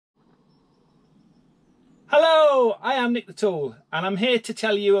Hello, I am Nick the Tool and I'm here to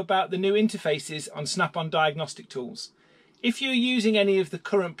tell you about the new interfaces on Snap-on Diagnostic tools. If you're using any of the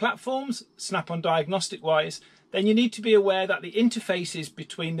current platforms, Snap-on Diagnostic wise, then you need to be aware that the interfaces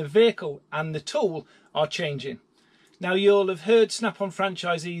between the vehicle and the tool are changing. Now you'll have heard Snap-on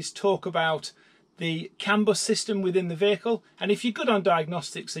franchisees talk about the CAN bus system within the vehicle, and if you're good on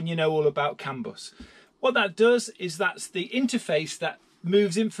diagnostics then you know all about CAN bus. What that does is that's the interface that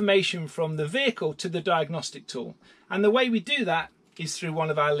moves information from the vehicle to the diagnostic tool, and the way we do that is through one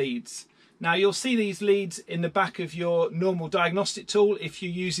of our leads. Now you'll see these leads in the back of your normal diagnostic tool if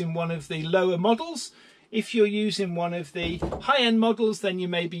you're using one of the lower models. If you're using one of the high-end models, then you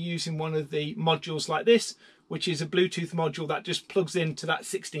may be using one of the modules like this, which is a Bluetooth module that just plugs into that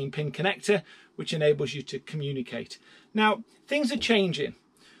 16-pin connector, which enables you to communicate. Now things are changing.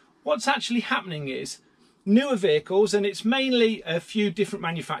 What's actually happening is newer vehicles, and it's mainly a few different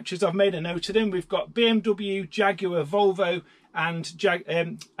manufacturers. I've made a note of them. We've got BMW, Jaguar, Volvo,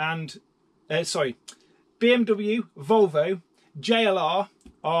 BMW, Volvo, JLR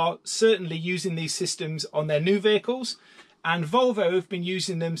are certainly using these systems on their new vehicles, and Volvo have been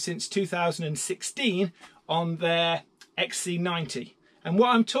using them since 2016 on their XC90. And what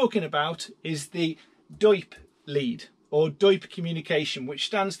I'm talking about is the DOIP lead, or DOIP communication, which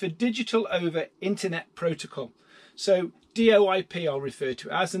stands for Digital Over Internet Protocol. So DOIP I'll refer to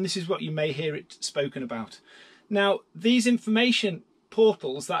it as, and this is what you may hear it spoken about. Now these information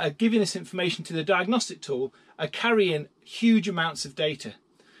portals that are giving this information to the diagnostic tool are carrying huge amounts of data.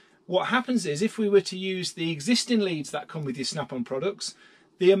 What happens is, if we were to use the existing leads that come with your Snap-on products,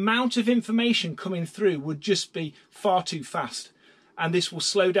 the amount of information coming through would just be far too fast. And this will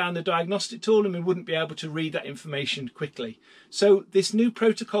slow down the diagnostic tool and we wouldn't be able to read that information quickly. So this new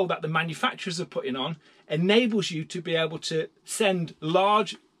protocol that the manufacturers are putting on enables you to be able to send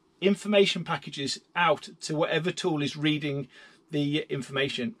large information packages out to whatever tool is reading the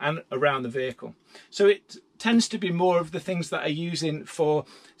information and around the vehicle. So it tends to be more of the things that are using for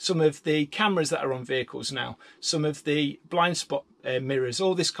some of the cameras that are on vehicles now, some of the blind spot mirrors,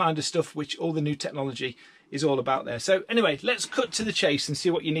 all this kind of stuff, which all the new technology is all about there. So anyway, let's cut to the chase and see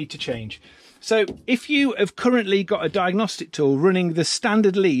what you need to change. So if you have currently got a diagnostic tool running the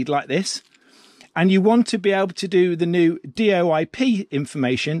standard lead like this, and you want to be able to do the new DOIP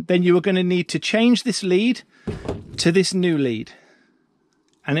information, then you are going to need to change this lead to this new lead.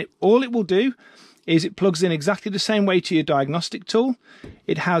 And all it will do is it plugs in exactly the same way to your diagnostic tool.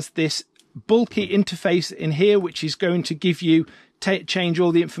 It has this bulky interface in here, which is going to give you change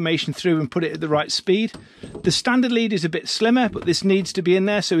all the information through and put it at the right speed. The standard lead is a bit slimmer, but this needs to be in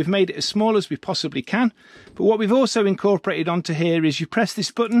there, so we've made it as small as we possibly can. But what we've also incorporated onto here is you press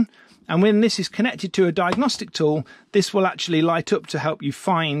this button, and when this is connected to a diagnostic tool, this will actually light up to help you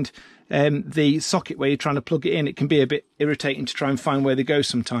find the socket where you're trying to plug it in. It can be a bit irritating to try and find where they go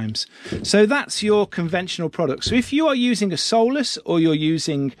sometimes. So that's your conventional product. So if you are using a Solus, or you're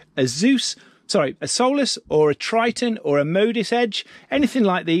using a ZEUS, a Solus or a Triton or a Modis Edge, anything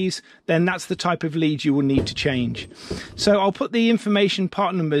like these, then that's the type of lead you will need to change. So I'll put the information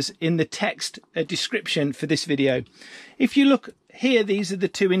part numbers in the text description for this video. If you look here, these are the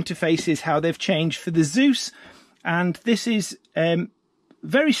two interfaces, how they've changed for the ZEUS, and this is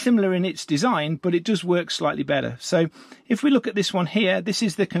very similar in its design, but it does work slightly better. So if we look at this one here, this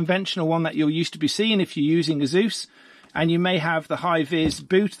is the conventional one that you're used to be seeing if you're using a ZEUS. And you may have the high-vis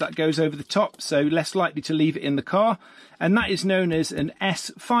boot that goes over the top, so less likely to leave it in the car. And that is known as an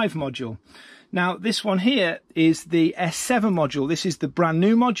S5 module. Now, this one here is the S7 module. This is the brand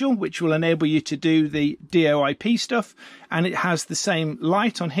new module, which will enable you to do the DOIP stuff. And it has the same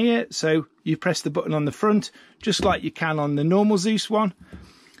light on here. So you press the button on the front, just like you can on the normal ZEUS one.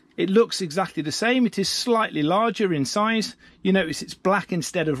 It looks exactly the same. It is slightly larger in size. You notice it's black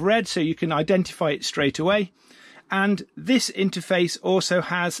instead of red, so you can identify it straight away. And this interface also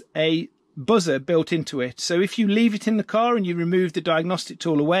has a buzzer built into it. So if you leave it in the car and you remove the diagnostic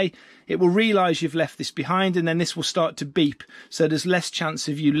tool away, it will realise you've left this behind, and then this will start to beep. So there's less chance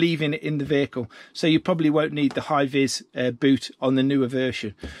of you leaving it in the vehicle. So you probably won't need the high-vis boot on the newer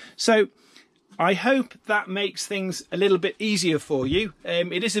version. So I hope that makes things a little bit easier for you.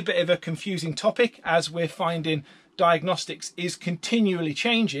 It is a bit of a confusing topic, as we're finding diagnostics is continually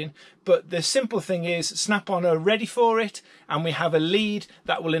changing, but the simple thing is Snap-on are ready for it, and we have a lead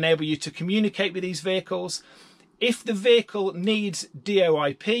that will enable you to communicate with these vehicles. If the vehicle needs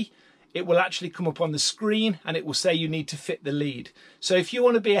DOIP, it will actually come up on the screen and it will say you need to fit the lead. So if you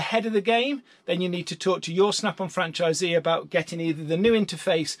want to be ahead of the game, then you need to talk to your Snap-on franchisee about getting either the new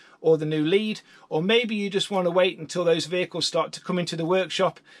interface or the new lead, or maybe you just want to wait until those vehicles start to come into the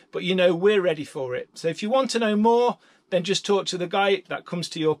workshop, but you know we're ready for it. So if you want to know more, then just talk to the guy that comes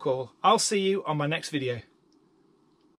to your call. I'll see you on my next video.